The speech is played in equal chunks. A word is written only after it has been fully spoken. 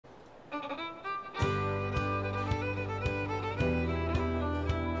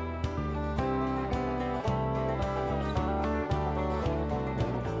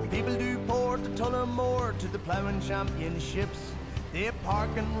Tullamore to the Ploughing Championships. They're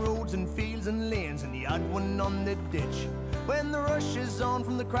parking roads and fields and lanes and the odd one on the ditch. When the rush is on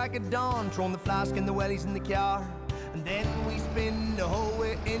from the crack of dawn, throwing the flask and the wellies in the car. And then we spin the whole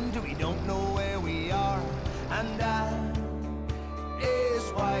way into we don't know where we are. And that is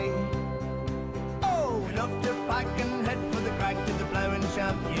why, oh, we love to pack and head for the crack to the Ploughing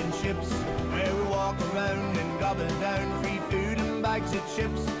Championships, where we walk around and gobble down free food and bags of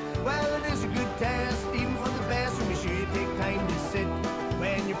chips. Well, it is a good test, even for the best, so be sure you take time to sit.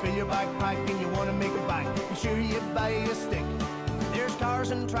 When you fill your backpack and you want to make it back, be sure you buy a stick. There's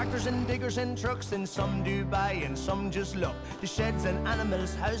cars and tractors and diggers and trucks, and some do buy and some just look. The sheds and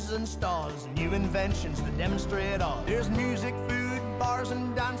animals, houses and stalls, new inventions that demonstrate all. There's music, food, bars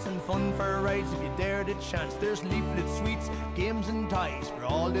and dance, and fun for rides if you dare the chance. There's leaflet sweets, games and toys for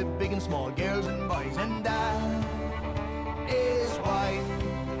all the big and small girls and boys. And that is why,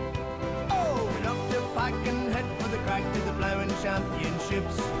 oh, we love to pack and head for the crack to the Ploughing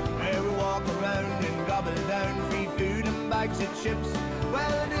Championships, where we walk around and gobble down free food and bags of chips.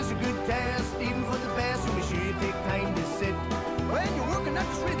 Well, it is a good test, even for the best, so be sure you take time to sit. When you're working at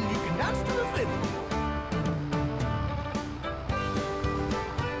this riddle, you can dance to the fiddle.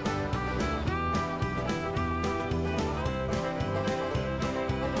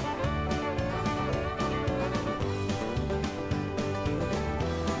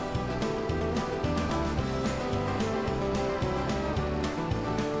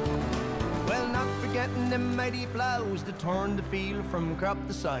 Getting them mighty ploughs to turn the field from crop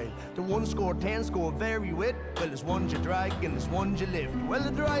to soil. The 1 score, 10 score, very wet. Well, there's ones you drag and there's ones you lift. Well, the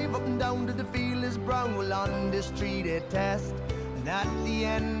drive up and down to the field is brown. Well, on this tree they test, and at the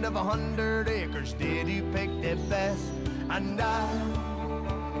end of 100 acres they do pick the best. And that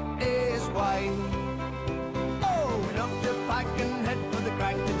is why, oh, we love to pack and head for the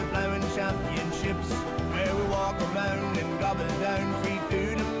crack to the Ploughing Championships, where we walk around and gobble down free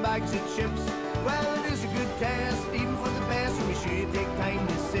food and bags of chips. Well, it is a good test, even for the best, so we sure you take time